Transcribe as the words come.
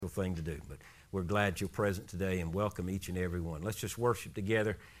thing to do. But we're glad you're present today and welcome each and every one. Let's just worship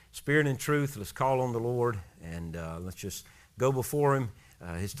together. Spirit and truth, let's call on the Lord and let's just go before Him,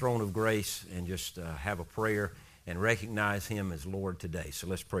 His throne of grace, and just have a prayer and recognize Him as Lord today. So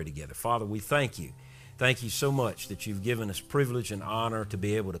let's pray together. Father, we thank You. Thank You so much that You've given us privilege and honor to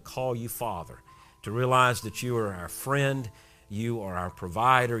be able to call You Father, to realize that You are our friend, You are our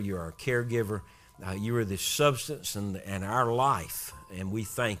provider, You are our caregiver, You are the substance and our life, and we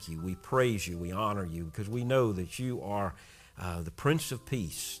thank You, we praise You, we honor You, because we know that You are the Prince of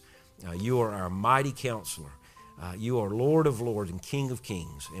Peace. You are our mighty counselor. You are Lord of lords and King of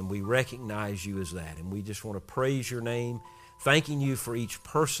kings, and we recognize You as that, and we just want to praise Your name, thanking You for each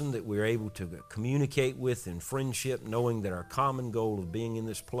person that we're able to communicate with in friendship, knowing that our common goal of being in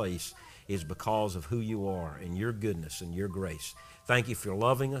this place is because of who You are and Your goodness and Your grace. Thank You for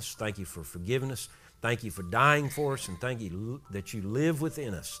loving us. Thank You for forgiving us. Thank You for dying for us, and thank You that You live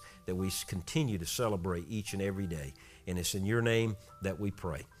within us, that we continue to celebrate each and every day. And it's in Your name that we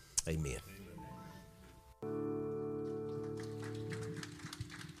pray. Amen.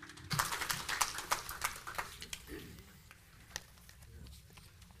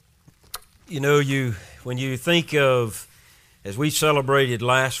 You know, when you think of, as we celebrated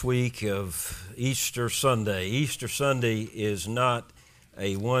last week of Easter Sunday is not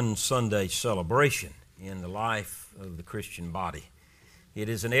a one Sunday celebration in the life of the Christian body. It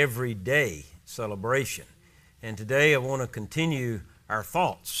is an everyday celebration. And today I want to continue our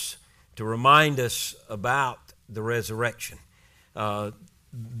thoughts to remind us about the resurrection.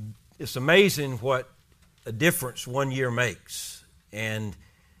 It's amazing what a difference 1 year makes. And,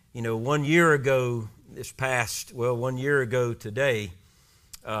 you know, 1 year ago today,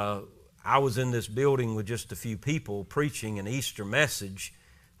 I was in this building with just a few people preaching an Easter message,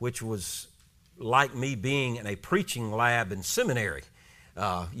 which was like me being in a preaching lab in seminary,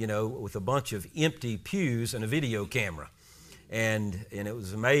 with a bunch of empty pews and a video camera. And it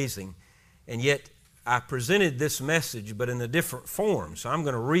was amazing. And yet I presented this message, but in a different form. So I'm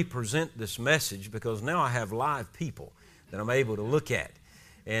going to represent this message because now I have live people that I'm able to look at.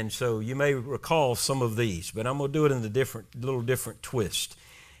 And so you may recall some of these, but I'm going to do it in a little different twist.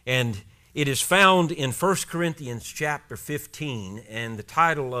 And it is found in 1 Corinthians chapter 15, and the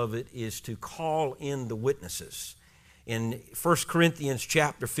title of it is To Call in the Witnesses. In 1 Corinthians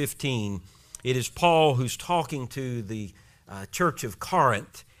chapter 15, it is Paul who's talking to the church of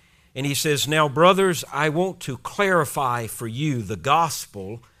Corinth, and he says, "Now, brothers, I want to clarify for you the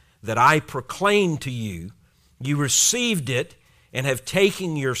gospel that I proclaimed to you. You received it and have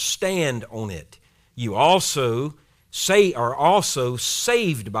taken your stand on it. You also are also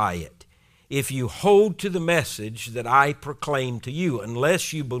saved by it, if you hold to the message that I proclaimed to you,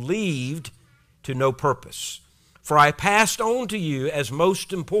 unless you believed to no purpose. For I passed on to you as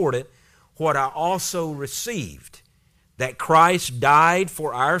most important what I also received, that Christ died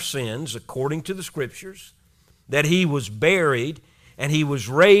for our sins according to the Scriptures, that He was buried, and He was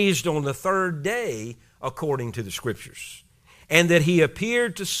raised on the third day according to the Scriptures, and that He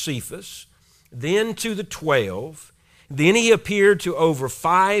appeared to Cephas, then to the 12, then He appeared to over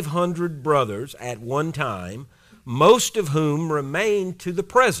 500 brothers at one time, most of whom remain to the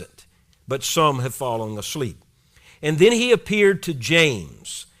present, but some have fallen asleep. And then He appeared to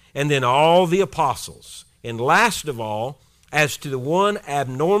James, and then all the apostles. And last of all, as to the one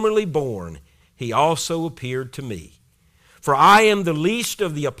abnormally born, He also appeared to me. For I am the least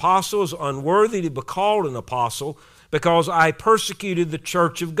of the apostles, unworthy to be called an apostle, because I persecuted the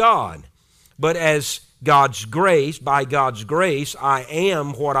church of God. But by God's grace, I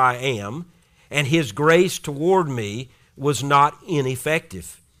am what I am, and His grace toward me was not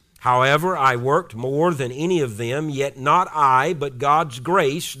ineffective. However, I worked more than any of them, yet not I, but God's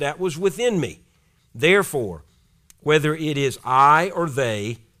grace that was within me. Therefore, whether it is I or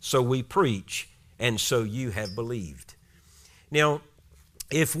they, so we preach, and so you have believed." Now,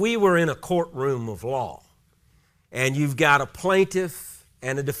 if we were in a courtroom of law, and you've got a plaintiff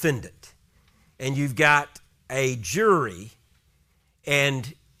and a defendant, and you've got a jury,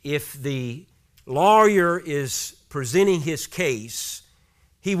 and if the lawyer is presenting his case,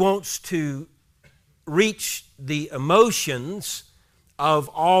 he wants to reach the emotions of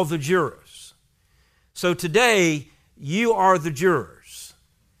all the jurors. So today, you are the jurors,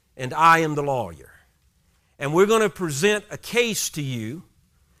 and I am the lawyer. And we're going to present a case to you,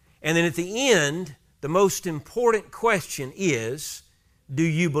 and then at the end, the most important question is, do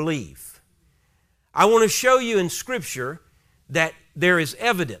you believe? I want to show you in Scripture that there is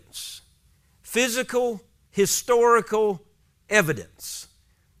evidence, physical, historical evidence,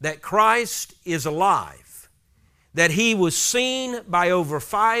 that Christ is alive, that he was seen by over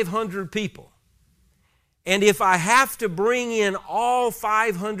 500 people. And if I have to bring in all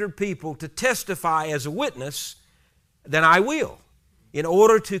 500 people to testify as a witness, then I will, in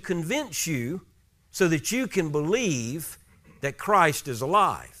order to convince you so that you can believe that Christ is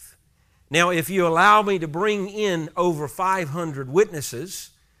alive. Now, if you allow me to bring in over 500 witnesses,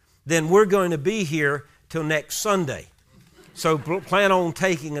 then we're going to be here till next Sunday. So plan on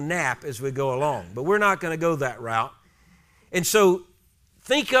taking a nap as we go along. But we're not going to go that route. And so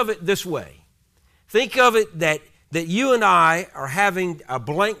think of it this way. Think of it that you and I are having a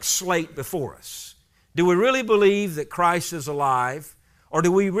blank slate before us. Do we really believe that Christ is alive? Or do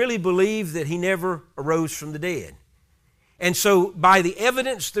we really believe that He never arose from the dead? And so by the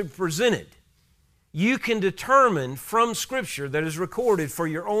evidence that's presented, you can determine from Scripture that is recorded for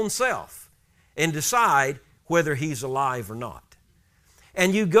your own self and decide whether He's alive or not.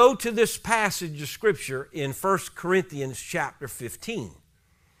 And you go to this passage of Scripture in 1 Corinthians chapter 15.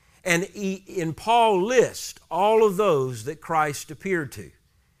 And Paul lists all of those that Christ appeared to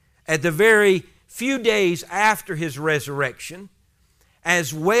at the very few days after His resurrection,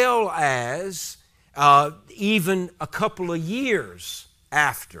 as well as even a couple of years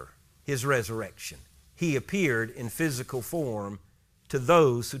after His resurrection. He appeared in physical form to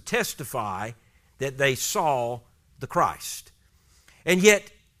those who testify that they saw the Christ. And yet,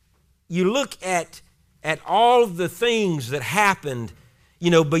 you look at all the things that happened,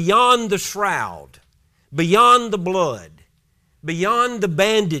 beyond the shroud, beyond the blood, beyond the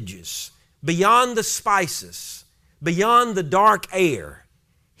bandages, beyond the spices, beyond the dark air.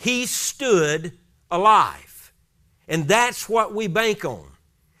 He stood alive. And that's what we bank on,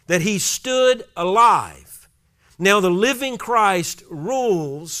 that He stood alive. Now, the living Christ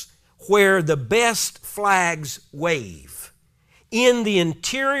rules where the best flags wave, in the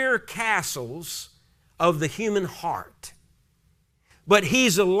interior castles of the human heart. But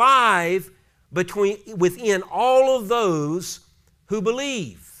He's alive within all of those who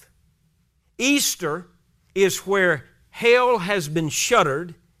believe. Easter is where hell has been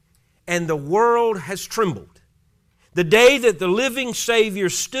shuttered and the world has trembled. The day that the living Savior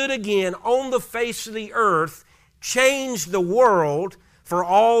stood again on the face of the earth changed the world for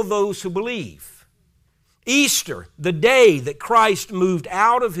all those who believe. Easter, the day that Christ moved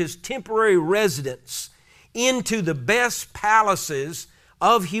out of His temporary residence into the best palaces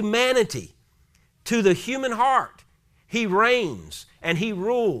of humanity, to the human heart. He reigns and He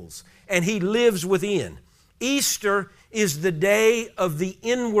rules and He lives within. Easter is the day of the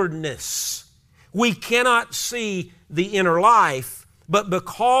inwardness. We cannot see the inner life, but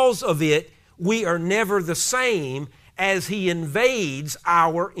because of it, we are never the same as He invades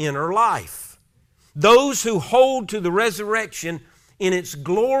our inner life. Those who hold to the resurrection in its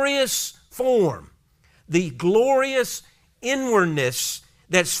glorious form, the glorious inwardness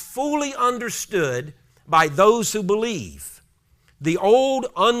that's fully understood by those who believe. The old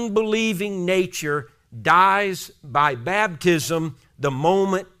unbelieving nature dies by baptism the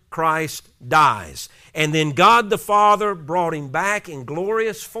moment Christ dies. And then God the Father brought Him back in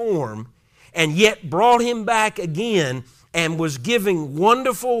glorious form, and yet brought Him back again and was giving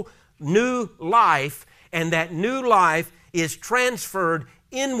wonderful new life, and that new life is transferred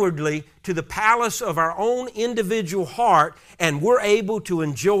inwardly to the palace of our own individual heart, and we're able to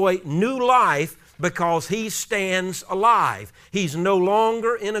enjoy new life because He stands alive. He's no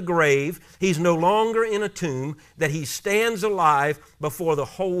longer in a grave. He's no longer in a tomb, that He stands alive before the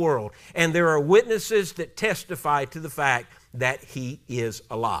whole world. And there are witnesses that testify to the fact that He is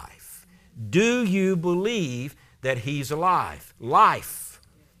alive. Do you believe that He's alive? Life.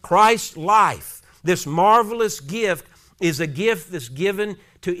 Christ's life. This marvelous gift is a gift that's given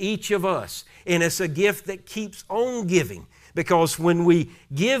to each of us. And it's a gift that keeps on giving. Because when we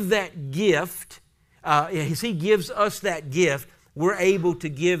give that gift, as He gives us that gift, we're able to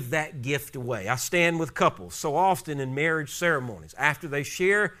give that gift away. I stand with couples so often in marriage ceremonies after they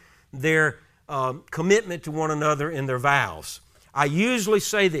share their commitment to one another in their vows. I usually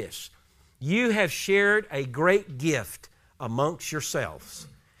say this: you have shared a great gift amongst yourselves.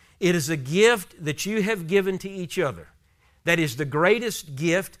 It is a gift that you have given to each other. That is the greatest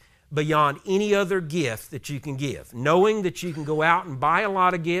gift beyond any other gift that you can give. Knowing that you can go out and buy a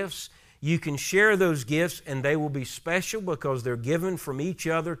lot of gifts, you can share those gifts and they will be special because they're given from each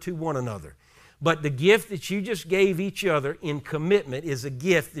other to one another. But the gift that you just gave each other in commitment is a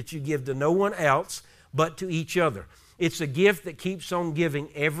gift that you give to no one else but to each other. It's a gift that keeps on giving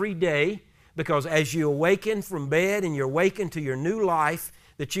every day, because as you awaken from bed and you awaken to your new life,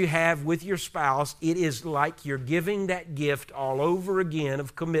 that you have with your spouse, it is like you're giving that gift all over again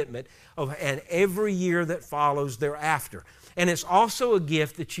of commitment and every year that follows thereafter. And it's also a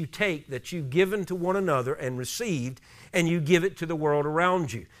gift that you take, that you've given to one another and received, and you give it to the world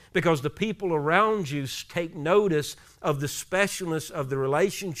around you. Because the people around you take notice of the specialness of the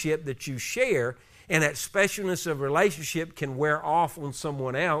relationship that you share, and that specialness of relationship can wear off on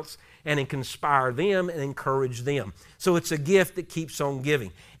someone else, and it can inspire them and encourage them. So it's a gift that keeps on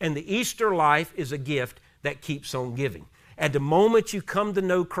giving. And the Easter life is a gift that keeps on giving. At the moment you come to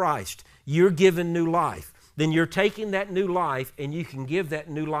know Christ, you're given new life. Then you're taking that new life and you can give that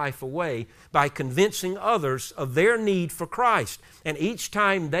new life away by convincing others of their need for Christ. And each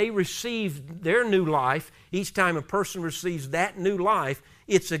time they receive their new life, each time a person receives that new life,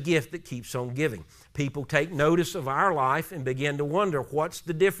 it's a gift that keeps on giving. People take notice of our life and begin to wonder what's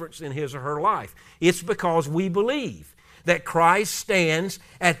the difference in his or her life. It's because we believe that Christ stands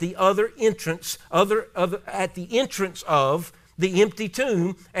at the entrance of the empty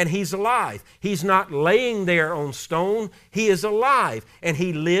tomb, and He's alive. He's not laying there on stone. He is alive, and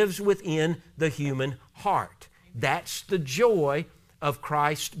He lives within the human heart. That's the joy of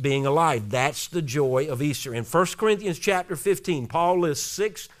Christ being alive. That's the joy of Easter. In 1 Corinthians chapter 15, Paul lists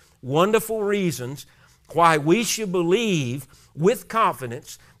 6 wonderful reasons why we should believe with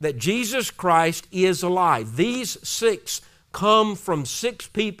confidence that Jesus Christ is alive. These 6 come from 6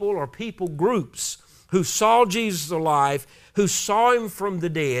 people or people groups who saw Jesus alive, who saw Him from the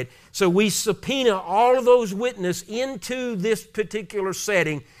dead. So we subpoena all of those witnesses into this particular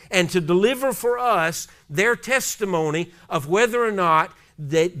setting and to deliver for us their testimony of whether or not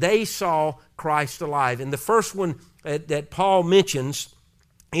they saw Christ alive. And the first one that Paul mentions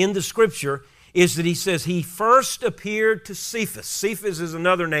in the Scripture is that he says he first appeared to Cephas. Cephas is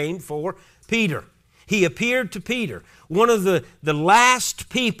another name for Peter. He appeared to Peter. One of the last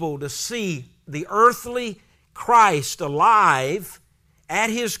people to see the earthly Christ alive at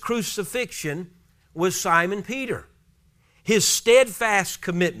His crucifixion was Simon Peter. His steadfast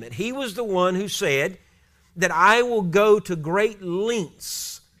commitment. He was the one who said that I will go to great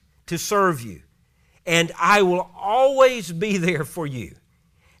lengths to serve you, and I will always be there for you,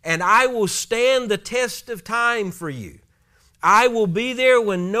 and I will stand the test of time for you. I will be there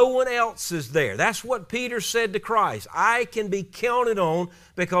when no one else is there. That's what Peter said to Christ. I can be counted on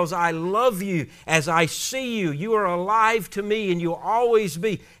because I love you as I see you. You are alive to me and you'll always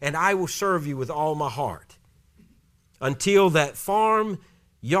be, and I will serve you with all my heart. Until that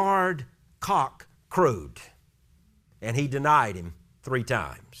farmyard cock crowed, and he denied Him 3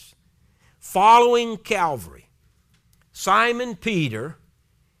 times. Following Calvary, Simon Peter,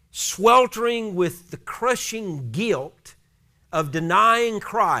 sweltering with the crushing guilt of denying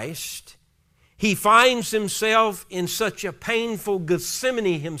Christ, he finds himself in such a painful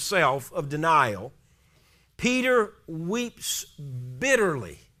Gethsemane himself of denial. Peter weeps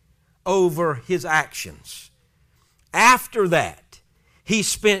bitterly over his actions. After that, he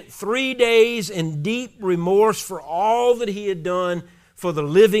spent 3 days in deep remorse for all that he had done for the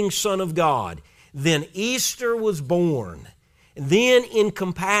living Son of God. Then Easter was born. And then in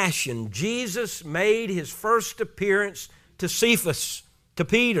compassion, Jesus made His first appearance to Cephas, to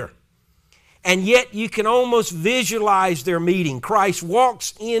Peter. And yet you can almost visualize their meeting. Christ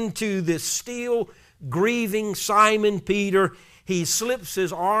walks into this still grieving Simon Peter. He slips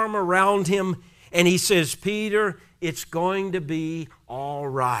His arm around him and He says, Peter, it's going to be all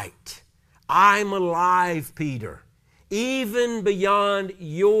right. I'm alive, Peter. Even beyond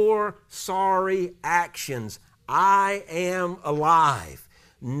your sorry actions, I am alive.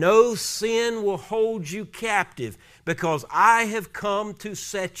 No sin will hold you captive because I have come to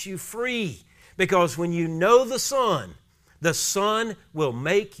set you free. Because when you know the Son will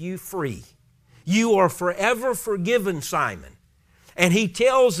make you free. You are forever forgiven, Simon. And He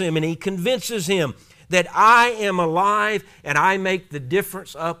tells him and He convinces him that I am alive and I make the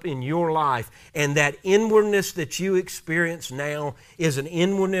difference up in your life. And that inwardness that you experience now is an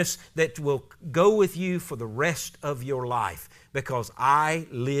inwardness that will go with you for the rest of your life because I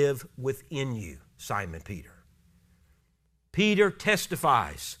live within you, Simon Peter. Peter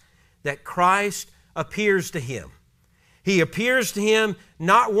testifies that Christ appears to him. He appears to him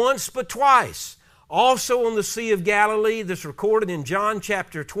not once but twice. Also on the Sea of Galilee, that's recorded in John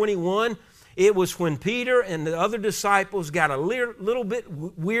chapter 21, it was when Peter and the other disciples got a little bit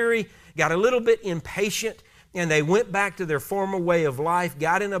weary, got a little bit impatient and they went back to their former way of life,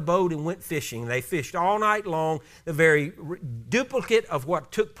 got in a boat and went fishing. They fished all night long, the very duplicate of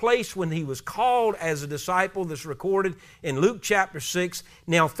what took place when he was called as a disciple that's recorded in Luke chapter 6.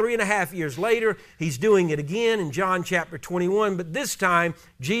 Now 3.5 years later, he's doing it again in John chapter 21, but this time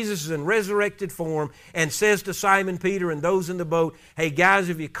Jesus is in resurrected form and says to Simon Peter and those in the boat, "Hey guys,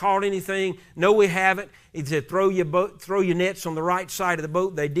 have you caught anything?" "No, we haven't." He said, throw your nets on the right side of the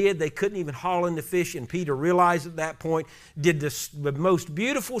boat. They did. They couldn't even haul in the fish, and Peter realized at that point, did the most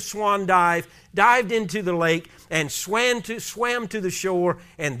beautiful swan dive, dived into the lake, and swam to the shore,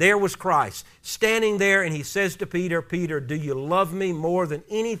 and there was Christ standing there, and he says to Peter, "Peter, do you love me more than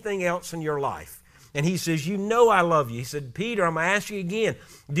anything else in your life?" And he says, "You know I love you." He said, "Peter, I'm going to ask you again,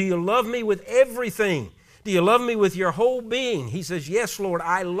 do you love me with everything? Do you love me with your whole being?" He says, "Yes, Lord,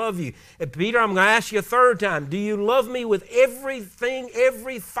 I love you." And Peter, I'm going to ask you a third time, do you love me with everything,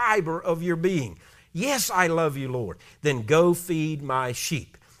 every fiber of your being? "Yes, I love you, Lord." "Then go feed my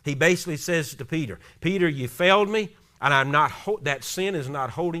sheep." He basically says to Peter, "Peter, you failed me, and that sin is not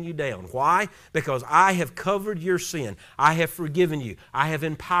holding you down." Why? Because I have covered your sin. I have forgiven you. I have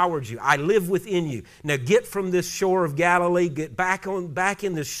empowered you. I live within you. Now get from this shore of Galilee, get back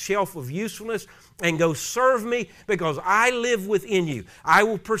in this shelf of usefulness, and go serve me because I live within you. I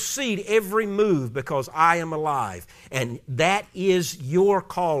will proceed every move because I am alive. And that is your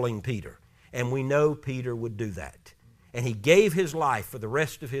calling, Peter. And we know Peter would do that. And he gave his life for the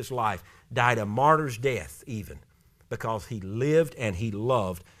rest of his life, died a martyr's death even, because he lived and he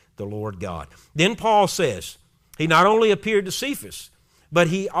loved the Lord God. Then Paul says, he not only appeared to Cephas, but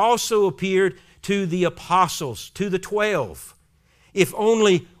he also appeared to the apostles, to the 12. If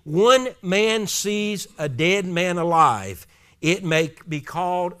only one man sees a dead man alive, it may be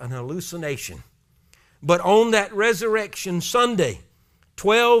called an hallucination. But on that resurrection Sunday,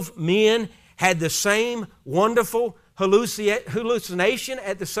 12 men had the same wonderful hallucination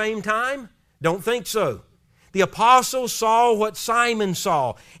at the same time? Don't think so. The apostles saw what Simon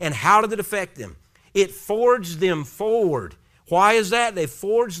saw, and how did it affect them? It forged them forward. Why is that? They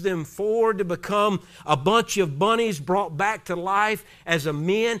forged them forward to become a bunch of bunnies brought back to life as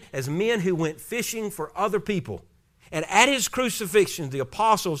men who went fishing for other people. And at his crucifixion, the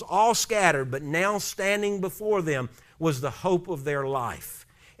apostles all scattered, but now standing before them was the hope of their life.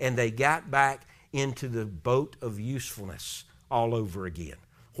 And they got back into the boat of usefulness all over again.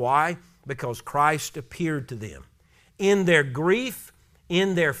 Why? Because Christ appeared to them. In their grief,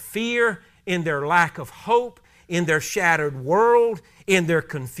 in their fear, in their lack of hope, in their shattered world, in their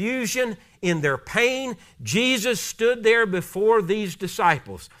confusion, in their pain, Jesus stood there before these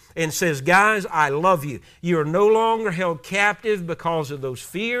disciples and says, "Guys, I love you. You are no longer held captive because of those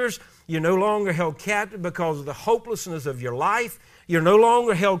fears. You're no longer held captive because of the hopelessness of your life. You're no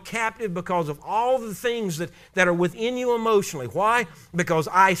longer held captive because of all the things that are within you emotionally. Why? Because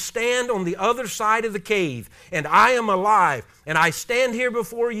I stand on the other side of the cave, and I am alive, and I stand here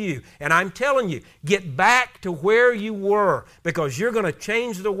before you, and I'm telling you, get back to where you were, because you're going to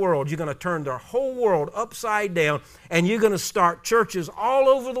change the world. You're going to turn the whole world upside down, and you're going to start churches all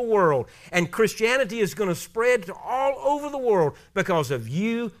over the world, and Christianity is going to spread to all over the world because of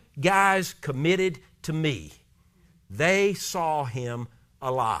you guys committed to me." They saw him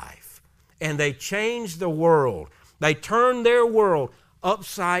alive, and they changed the world. They turned their world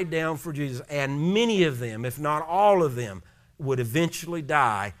upside down for Jesus, and many of them, if not all of them, would eventually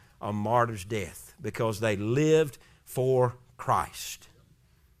die a martyr's death because they lived for Christ.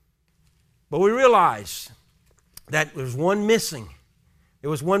 But we realize that there was one missing. There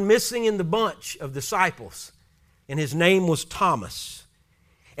was one missing in the bunch of disciples, and his name was Thomas.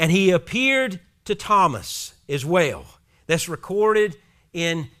 And he appeared to Thomas as well. That's recorded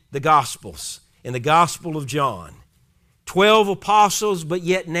in the Gospels, in the Gospel of John. 12 apostles, but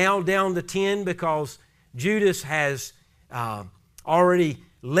yet now down to 10 because Judas has already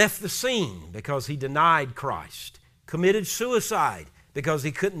left the scene because he denied Christ, committed suicide because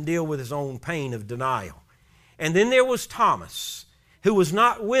he couldn't deal with his own pain of denial. And then there was Thomas, who was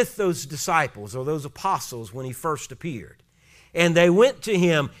not with those disciples or those apostles when he first appeared. And they went to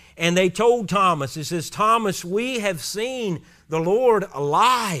him and they told Thomas, it says, "Thomas, we have seen the Lord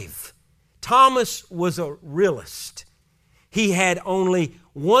alive." Thomas was a realist. He had only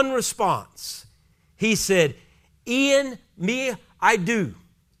one response. He said, "In me I do,"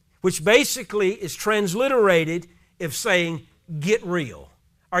 which basically is transliterated as saying, "Get real.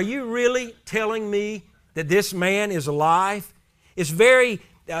 Are you really telling me that this man is alive?"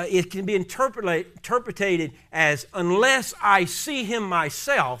 It can be interpreted as, "Unless I see him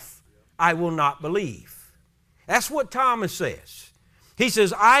myself, I will not believe." That's what Thomas says. He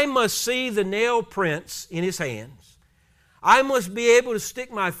says, I must see the nail prints in His hands. I must be able to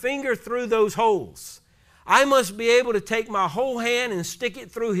stick my finger through those holes. I must be able to take my whole hand and stick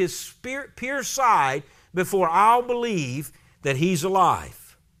it through His pierced side before I'll believe that He's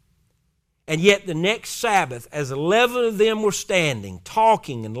alive. And yet the next Sabbath, as 11 of them were standing,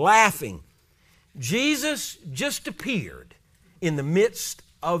 talking and laughing, Jesus just appeared in the midst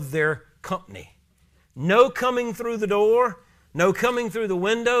of their company. No coming through the door, no coming through the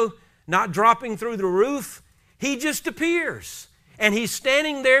window, not dropping through the roof. He just appears. And He's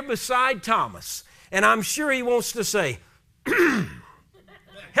standing there beside Thomas. And I'm sure He wants to say,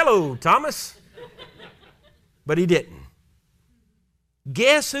 hello, Thomas. But He didn't.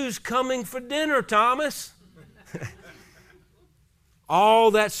 Guess who's coming for dinner, Thomas?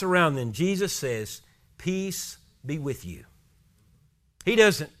 All that surrounding, Jesus says, peace be with you. He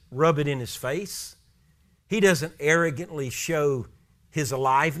doesn't rub it in His face. He doesn't arrogantly show His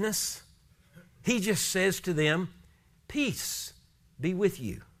aliveness. He just says to them, peace be with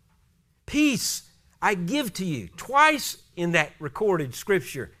you. Peace I give to you. Twice in that recorded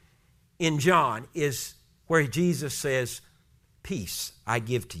scripture in John is where Jesus says, peace I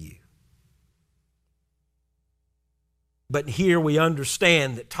give to you. But here we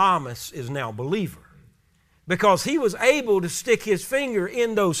understand that Thomas is now a believer, because he was able to stick his finger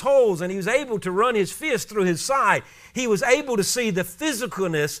in those holes and he was able to run his fist through his side. He was able to see the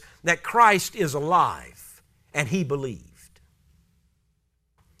physicalness that Christ is alive, and he believed.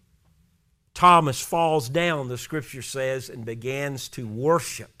 Thomas falls down, the scripture says, and begins to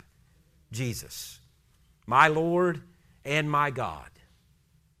worship Jesus, my Lord and my God.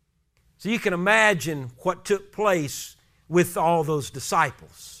 So you can imagine what took place with all those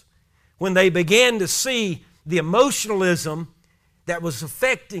disciples when they began to see the emotionalism that was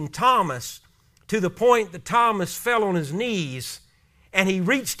affecting Thomas, to the point that Thomas fell on his knees and he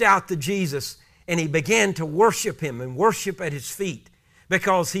reached out to Jesus and he began to worship Him and worship at His feet,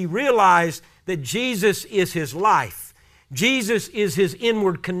 because he realized that Jesus is his life. Jesus is his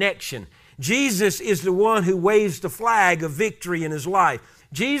inward connection. Jesus is the one who waves the flag of victory in his life.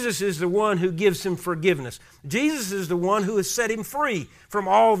 Jesus is the one who gives him forgiveness. Jesus is the one who has set him free from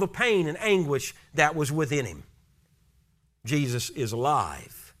all the pain and anguish that was within him. Jesus is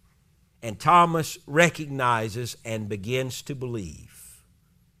alive. And Thomas recognizes and begins to believe.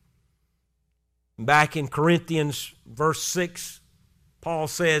 Back in Corinthians verse 6, Paul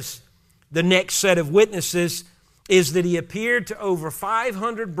says, the next set of witnesses is that he appeared to over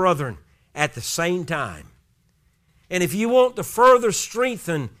 500 brethren at the same time. And if you want to further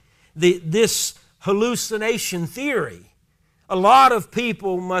strengthen this hallucination theory, a lot of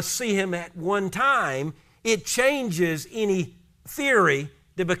people must see him at one time. It changes any theory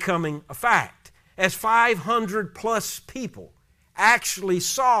to becoming a fact, as 500 plus people actually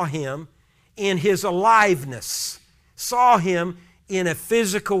saw him in his aliveness, saw him in a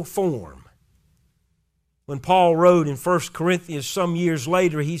physical form. When Paul wrote in 1 Corinthians some years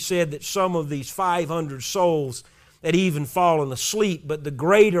later, he said that some of these 500 souls had even fallen asleep, but the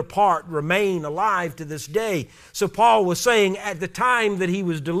greater part remain alive to this day. So Paul was saying at the time that he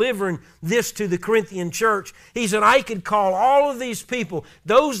was delivering this to the Corinthian church, he said, I could call all of these people,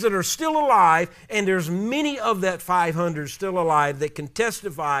 those that are still alive, and there's many of that 500 still alive that can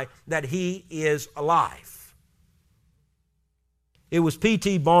testify that he is alive. It was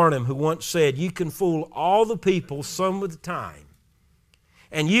P.T. Barnum who once said, you can fool all the people some of the time,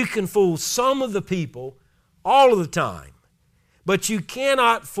 and you can fool some of the people all of the time, but you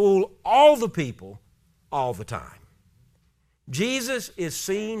cannot fool all the people all the time. Jesus is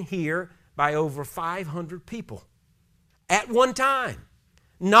seen here by over 500 people at one time,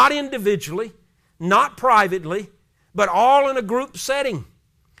 not individually, not privately, but all in a group setting.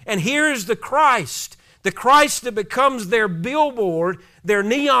 And here is the Christ that becomes their billboard, their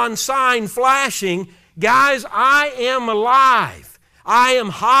neon sign flashing. Guys, I am alive. I am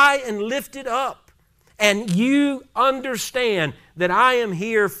high and lifted up. And you understand that I am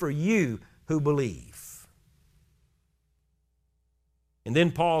here for you who believe. And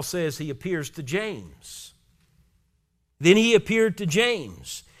then Paul says he appears to James. Then he appeared to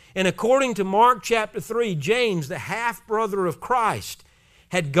James. And according to Mark chapter 3, James, the half-brother of Christ,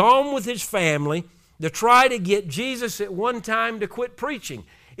 had gone with his family to try to get Jesus at one time to quit preaching.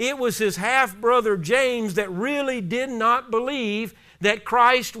 It was his half-brother James that really did not believe that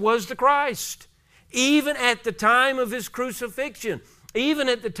Christ was the Christ. Even at the time of his crucifixion, even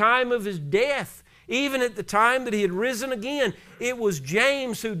at the time of his death, even at the time that he had risen again, it was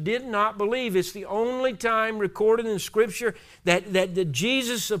James who did not believe. It's the only time recorded in Scripture that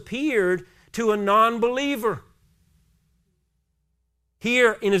Jesus appeared to a non-believer.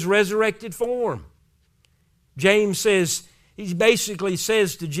 here in His resurrected form. James says, he basically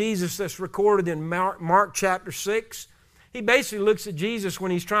says to Jesus, that's recorded in Mark chapter 6, he basically looks at Jesus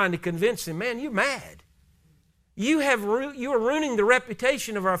when He's trying to convince him, man, you're mad. You are ruining the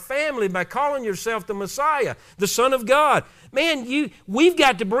reputation of our family by calling yourself the Messiah, the Son of God. Man, we've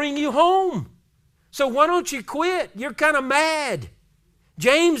got to bring you home. So why don't you quit? You're kind of mad.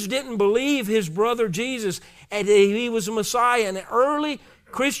 James didn't believe his brother Jesus and he was a Messiah. And early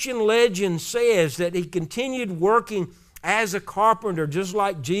Christian legend says that he continued working as a carpenter, just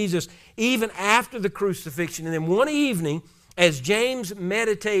like Jesus, even after the crucifixion. And then one evening, as James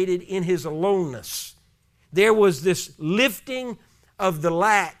meditated in his aloneness, there was this lifting of the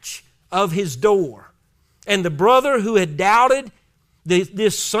latch of his door. And the brother who had doubted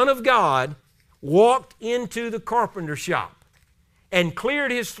this Son of God walked into the carpenter shop and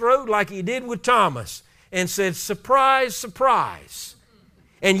cleared his throat like he did with Thomas and said, surprise, surprise.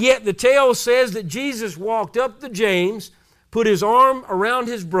 And yet the tale says that Jesus walked up to James, put his arm around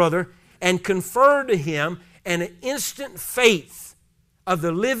his brother, and conferred to him, and an instant faith of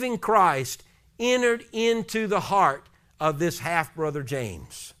the living Christ entered into the heart of this half-brother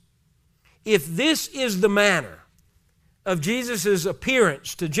James. If this is the manner of Jesus'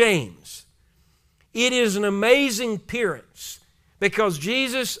 appearance to James, it is an amazing appearance because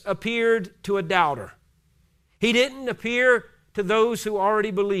Jesus appeared to a doubter. He didn't appear to those who already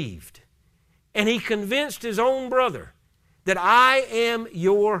believed. And He convinced his own brother that I am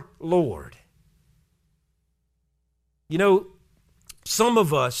your Lord. You know, some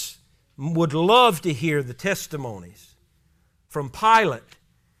of us would love to hear the testimonies from Pilate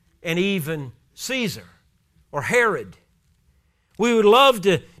and even Caesar or Herod. We would love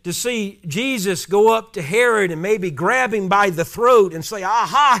to see Jesus go up to Herod and maybe grab him by the throat and say,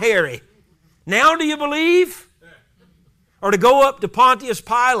 aha, Harry, now do you believe? Or to go up to Pontius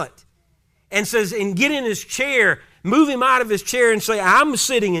Pilate and get in his chair, move him out of his chair and say, I'm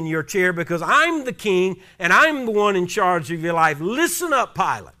sitting in your chair because I'm the king and I'm the one in charge of your life. Listen up,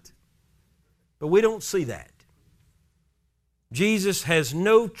 Pilate. But we don't see that. Jesus has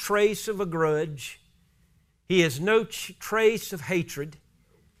no trace of a grudge. He has no trace of hatred.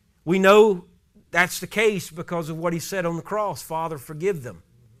 We know that's the case because of what He said on the cross. Father, forgive them,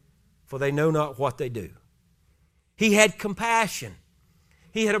 for they know not what they do. He had compassion.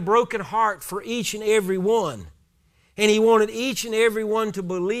 He had a broken heart for each and every one. And He wanted each and every one to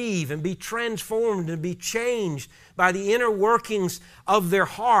believe and be transformed and be changed by the inner workings of their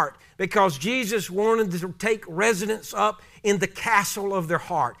heart, because Jesus wanted to take residence up in the castle of their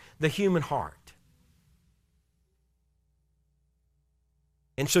heart, the human heart.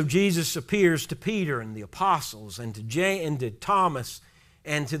 And so Jesus appears to Peter and the apostles and to Thomas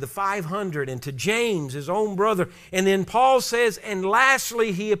and to the 500 and to James, his own brother. And then Paul says, and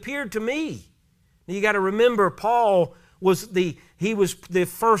lastly, He appeared to me. Now you got to remember, Paul was the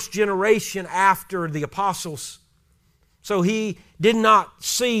first generation after the apostles. So he did not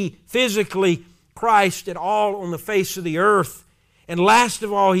see physically Christ at all on the face of the earth. And last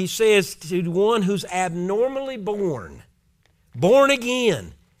of all, he says to one who's abnormally born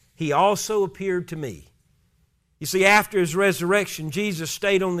again, He also appeared to me. You see, after His resurrection, Jesus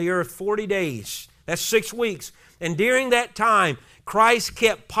stayed on the earth 40 days. That's 6 weeks. And during that time, Christ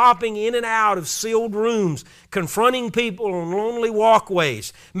kept popping in and out of sealed rooms, confronting people on lonely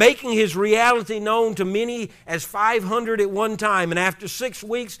walkways, making His reality known to many as 500 at one time. And after 6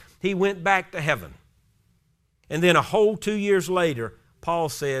 weeks, He went back to heaven. And then a whole 2 years later, Paul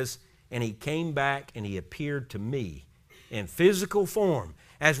says, and He came back and He appeared to me in physical form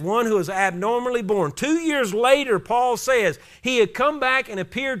as one who is abnormally born. 2 years later, Paul says, He had come back and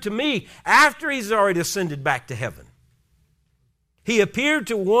appeared to me after He's already ascended back to heaven. He appeared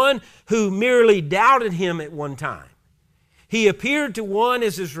to one who merely doubted Him at one time. He appeared to one,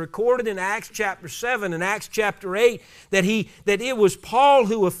 as is recorded in Acts chapter 7 and Acts chapter 8, that it was Paul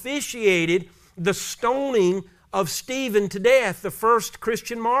who officiated the stoning of Stephen to death, the first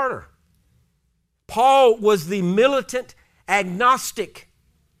Christian martyr. Paul was the militant agnostic.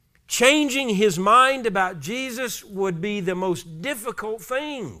 Changing his mind about Jesus would be the most difficult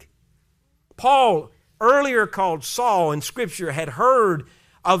thing. Paul, earlier called Saul in Scripture, had heard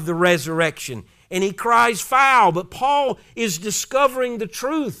of the resurrection, and he cries foul. But Paul is discovering the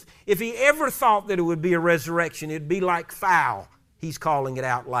truth. If he ever thought that it would be a resurrection, it'd be like foul. He's calling it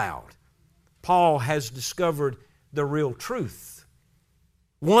out loud. Paul has discovered the real truth.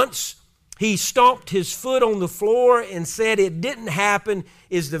 Once he stomped his foot on the floor and said it didn't happen,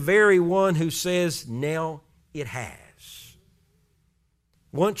 is the very one who says, now it has.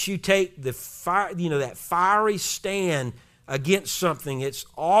 Once you take the fire, that fiery stand against something, it's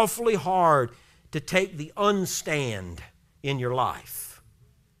awfully hard to take the unstand in your life.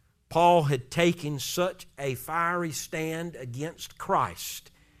 Paul had taken such a fiery stand against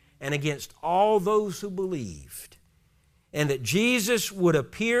Christ and against all those who believed, and that Jesus would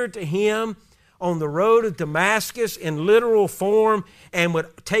appear to him on the road of Damascus in literal form and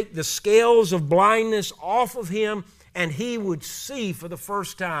would take the scales of blindness off of him, and he would see for the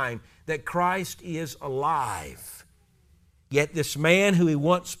first time that Christ is alive. Yet this man who he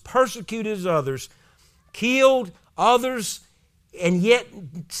once persecuted others, killed others, and yet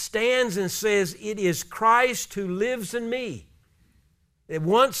stands and says, "It is Christ who lives in me." That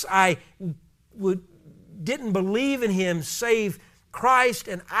once I didn't believe in him, save Christ,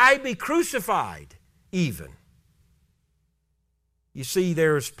 and I be crucified even. You see,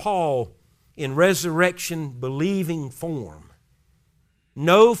 there's Paul in resurrection believing form.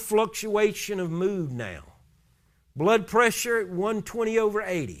 No fluctuation of mood now. Blood pressure at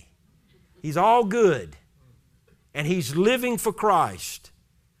 120/80. He's all good. And he's living for Christ.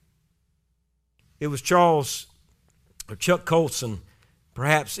 It was Chuck Colson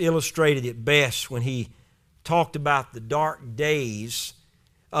perhaps illustrated it best when he talked about the dark days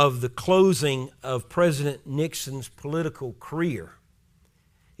of the closing of President Nixon's political career.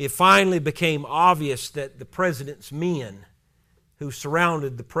 It finally became obvious that the president's men who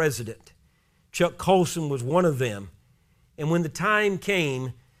surrounded the president, Chuck Colson was one of them, and when the time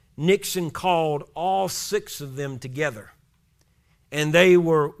came, Nixon called all 6 of them together, and they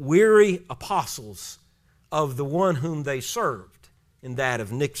were weary apostles of the one whom they served, in that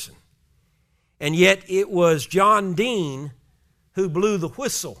of Nixon. And yet it was John Dean who blew the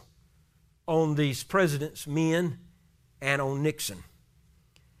whistle on these president's men and on Nixon.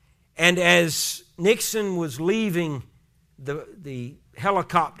 And as Nixon was leaving the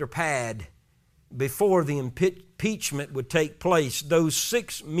helicopter pad before the impeachment would take place, those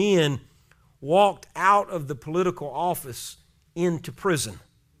 6 men walked out of the political office into prison,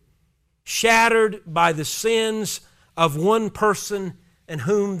 shattered by the sins of one person in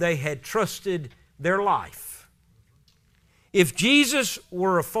whom they had trusted their life. If Jesus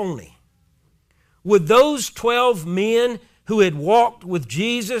were a phony, would those 12 men who had walked with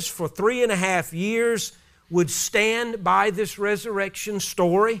Jesus for 3.5 years would stand by this resurrection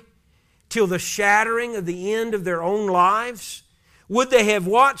story till the shattering of the end of their own lives? Would they have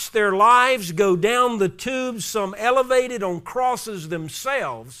watched their lives go down the tubes, some elevated on crosses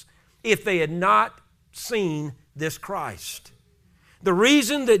themselves, if they had not seen this Christ? The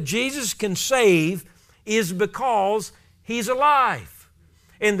reason that Jesus can save is because He's alive.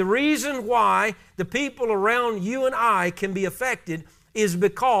 And the reason why the people around you and I can be affected is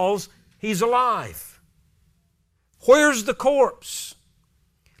because He's alive. Where's the corpse?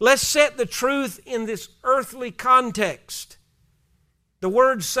 Let's set the truth in this earthly context. The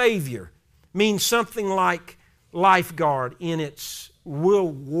word Savior means something like lifeguard in its real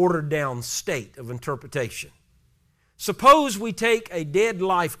watered down state of interpretation. Suppose we take a dead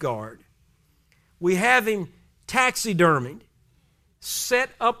lifeguard, we have him taxidermied,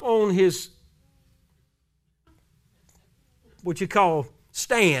 set up on his, what you call,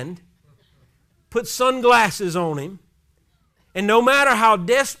 stand, put sunglasses on him, and no matter how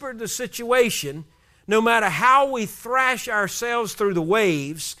desperate the situation, no matter how we thrash ourselves through the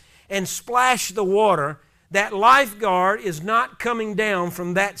waves and splash the water, that lifeguard is not coming down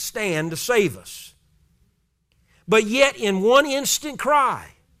from that stand to save us. But yet, in one instant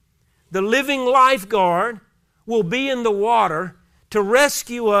cry, the living lifeguard will be in the water to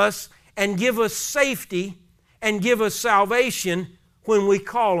rescue us and give us safety and give us salvation when we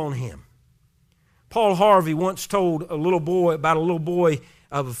call on Him. Paul Harvey once told a little boy about a little boy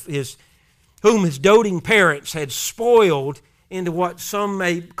of his whom his doting parents had spoiled into what some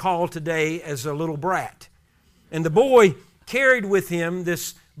may call today as a little brat. And the boy carried with him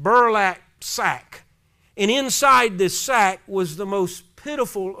this burlap sack. And inside this sack was the most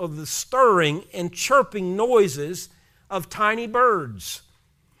pitiful of the stirring and chirping noises of tiny birds.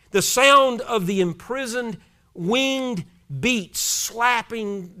 The sound of the imprisoned winged beats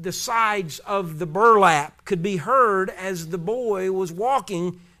slapping the sides of the burlap could be heard as the boy was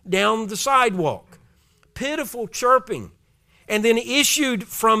walking down the sidewalk. Pitiful chirping. And then issued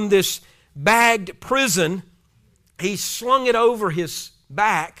from this bagged prison, he slung it over his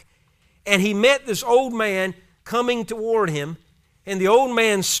back, and he met this old man coming toward him, and the old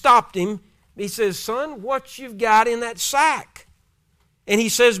man stopped him. He says, "Son, what you've got in that sack?" And he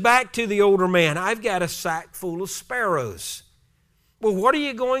says back to the older man, "I've got a sack full of sparrows." "Well, what are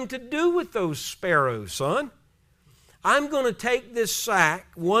you going to do with those sparrows, son?" I'm going to take this sack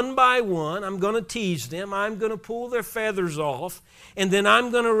one by one. I'm going to tease them. I'm going to pull their feathers off. And then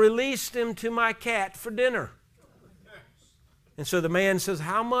I'm going to release them to my cat for dinner. And so the man says,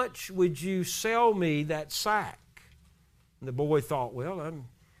 how much would you sell me that sack? And the boy thought, well,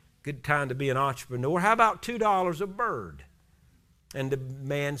 good time to be an entrepreneur. How about $2 a bird? And the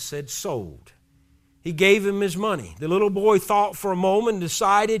man said, sold. He gave him his money. The little boy thought for a moment and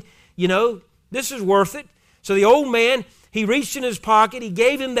decided, this is worth it. So the old man, he reached in his pocket, he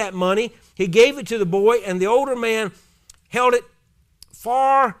gave him that money, he gave it to the boy, and the older man held it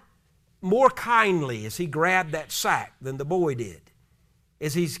far more kindly as he grabbed that sack than the boy did,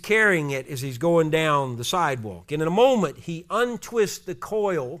 as he's carrying it as he's going down the sidewalk. And in a moment, he untwists the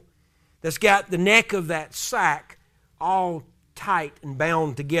coil that's got the neck of that sack all tight and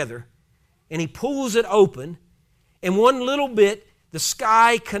bound together, and he pulls it open, and one little bit, the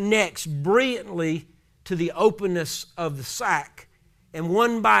sky connects brilliantly to the openness of the sack, and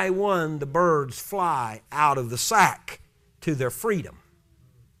one by one the birds fly out of the sack to their freedom.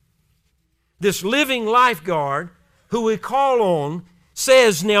 This living lifeguard who we call on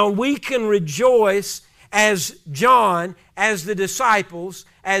says now we can rejoice as John, as the disciples,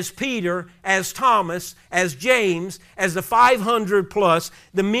 as Peter, as Thomas, as James, as the 500 plus,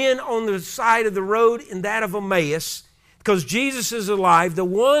 the men on the side of the road in that of Emmaus, because Jesus is alive. The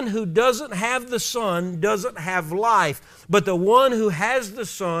one who doesn't have the Son doesn't have life, but the one who has the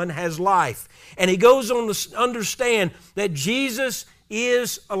Son has life. And he goes on to understand that Jesus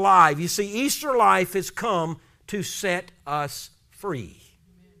is alive. You see, Easter life has come to set us free.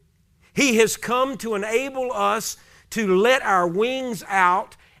 He has come to enable us to let our wings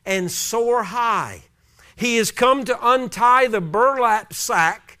out and soar high. He has come to untie the burlap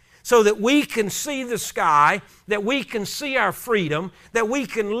sack so that we can see the sky, that we can see our freedom, that we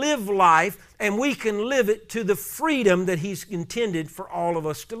can live life, and we can live it to the freedom that He's intended for all of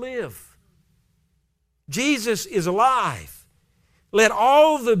us to live. Jesus is alive. Let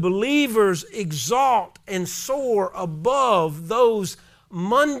all the believers exalt and soar above those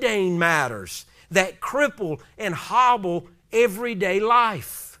mundane matters that cripple and hobble everyday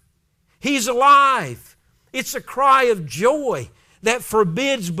life. He's alive. It's a cry of joy that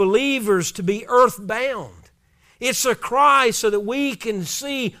forbids believers to be earthbound. It's a cry so that we can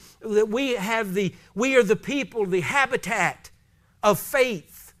see that we are the people, the habitat of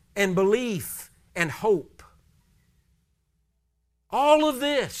faith and belief and hope. All of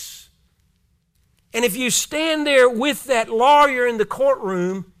this. And if you stand there with that lawyer in the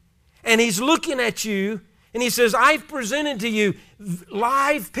courtroom and he's looking at you and he says, I've presented to you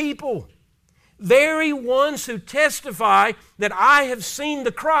live people, very ones who testify that I have seen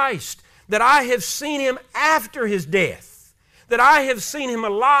the Christ, that I have seen Him after His death, that I have seen Him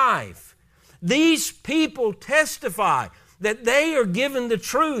alive. These people testify that they are given the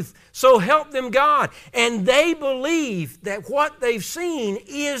truth, so help them God. And they believe that what they've seen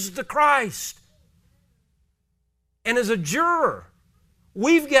is the Christ. And as a juror,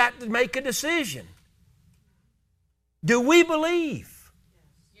 we've got to make a decision. Do we believe?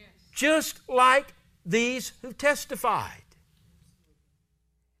 Just like these who testified.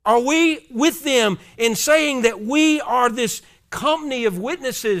 Are we with them in saying that we are this company of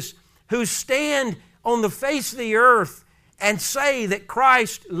witnesses who stand on the face of the earth and say that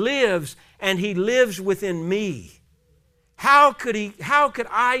Christ lives and He lives within me? How could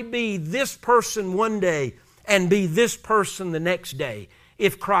I be this person one day and be this person the next day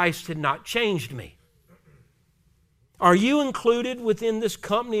if Christ had not changed me? Are you included within this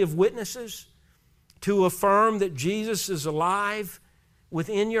company of witnesses to affirm that Jesus is alive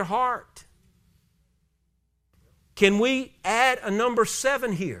within your heart? Can we add a number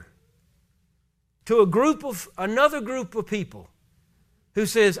 7 here to another group of people who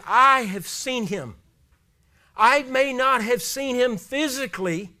says, I have seen Him. I may not have seen Him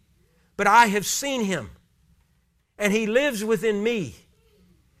physically, but I have seen Him. And He lives within me.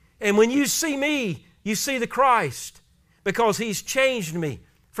 And when you see me, you see the Christ, because He's changed me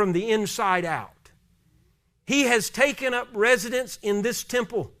from the inside out. He has taken up residence in this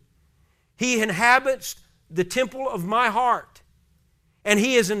temple. He inhabits the temple of my heart, and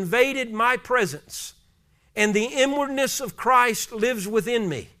He has invaded my presence, and the inwardness of Christ lives within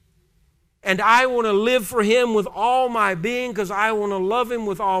me. And I want to live for Him with all my being, because I want to love Him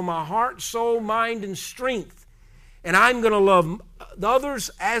with all my heart, soul, mind, and strength. And I'm going to love others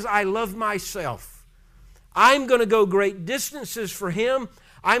as I love myself. I'm going to go great distances for Him.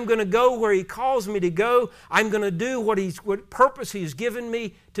 I'm going to go where He calls me to go. I'm going to do what purpose He's given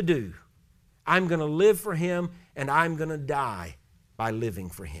me to do. I'm going to live for Him, and I'm going to die by living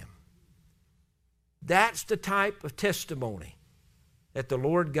for Him. That's the type of testimony that the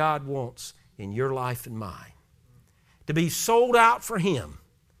Lord God wants in your life and mine. To be sold out for Him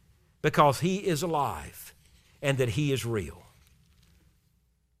because He is alive and that He is real.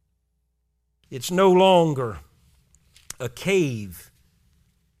 It's no longer a cave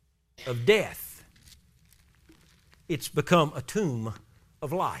of death. It's become a tomb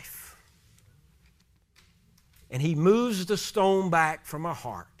of life. And He moves the stone back from our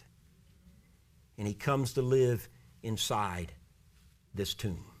heart, and He comes to live inside this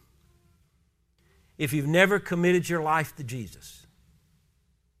tomb. If you've never committed your life to Jesus,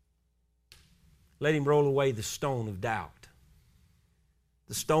 let Him roll away the stone of doubt,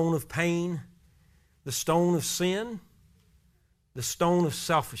 the stone of pain, the stone of sin, the stone of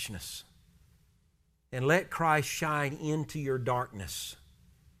selfishness, and let Christ shine into your darkness.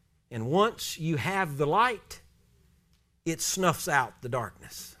 And once you have the light, it snuffs out the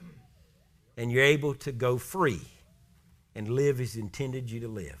darkness, and you're able to go free and live as He intended you to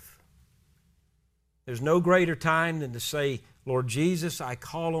live. There's no greater time than to say, Lord Jesus, I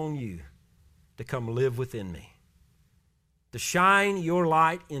call on You to come live within me, to shine Your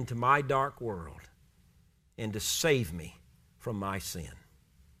light into my dark world, and to save me from my sin.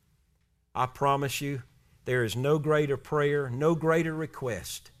 I promise you, there is no greater prayer, no greater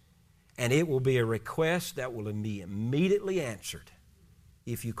request, and it will be a request that will be immediately answered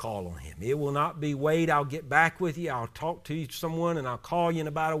if you call on Him. It will not be, wait, I'll get back with you, I'll talk to someone, and I'll call you in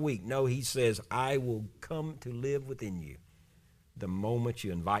about a week. No, He says, I will come to live within you the moment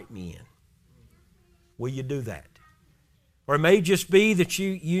you invite me in. Will you do that? Or it may just be that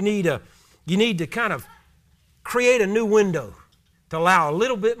you need to kind of create a new window to allow a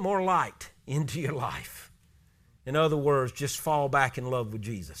little bit more light into your life. In other words, just fall back in love with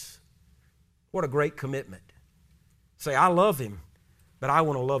Jesus. What a great commitment. Say, I love Him, but I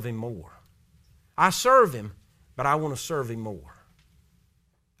want to love Him more. I serve Him, but I want to serve Him more.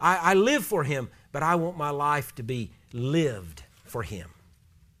 I live for Him, but I want my life to be lived for Him.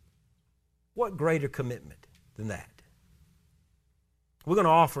 What greater commitment than that? We're going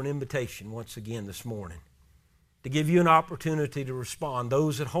to offer an invitation once again this morning to give you an opportunity to respond.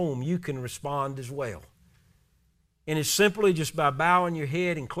 Those at home, you can respond as well. And it's simply just by bowing your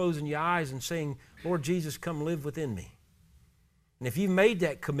head and closing your eyes and saying, Lord Jesus, come live within me. And if you've made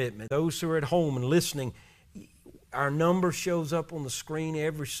that commitment, those who are at home and listening, our number shows up on the screen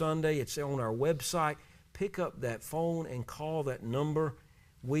every Sunday. It's on our website. Pick up that phone and call that number.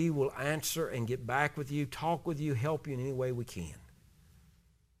 We will answer and get back with you, talk with you, help you in any way we can.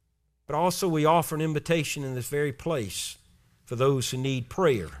 But also we offer an invitation in this very place for those who need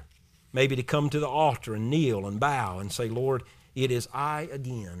prayer, maybe to come to the altar and kneel and bow and say, Lord, it is I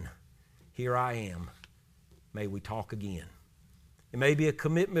again. Here I am. May we talk again. It may be a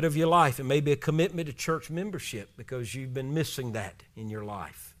commitment of your life. It may be a commitment to church membership because you've been missing that in your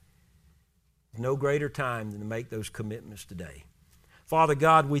life. There's no greater time than to make those commitments today. Father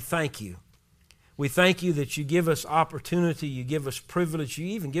God, we thank You. We thank You that You give us opportunity, You give us privilege, You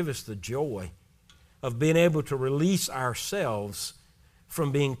even give us the joy of being able to release ourselves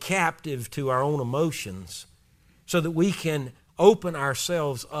from being captive to our own emotions so that we can open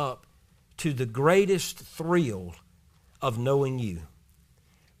ourselves up to the greatest thrill of knowing You.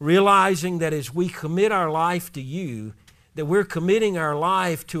 Realizing that as we commit our life to You, that we're committing our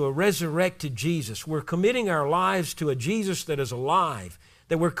life to a resurrected Jesus. We're committing our lives to a Jesus that is alive.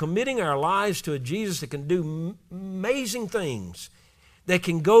 That we're committing our lives to a Jesus that can do amazing things, that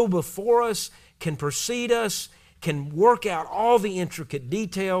can go before us, can precede us, can work out all the intricate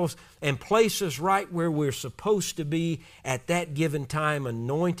details and place us right where we're supposed to be at that given time,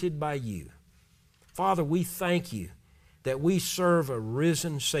 anointed by You. Father, we thank You that we serve a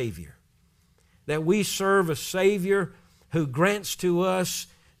risen Savior, that we serve a Savior who grants to us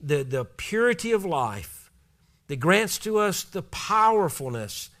the purity of life, that grants to us the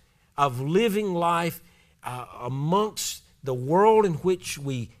powerfulness of living life amongst the world in which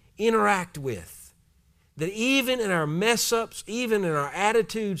we interact with. That even in our mess-ups, even in our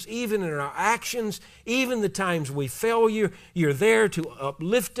attitudes, even in our actions, even the times we fail You, You're there to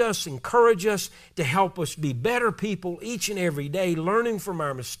uplift us, encourage us, to help us be better people each and every day, learning from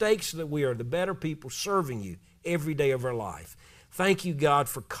our mistakes so that we are the better people serving You every day of our life. Thank You, God,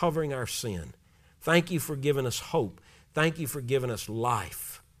 for covering our sin. Thank You for giving us hope. Thank You for giving us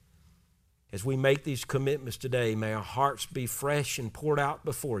life. As we make these commitments today, may our hearts be fresh and poured out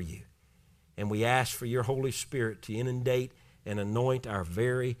before You. And we ask for Your Holy Spirit to inundate and anoint our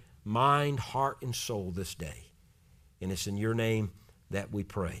very mind, heart, and soul this day. And it's in Your name that we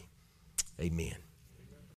pray. Amen.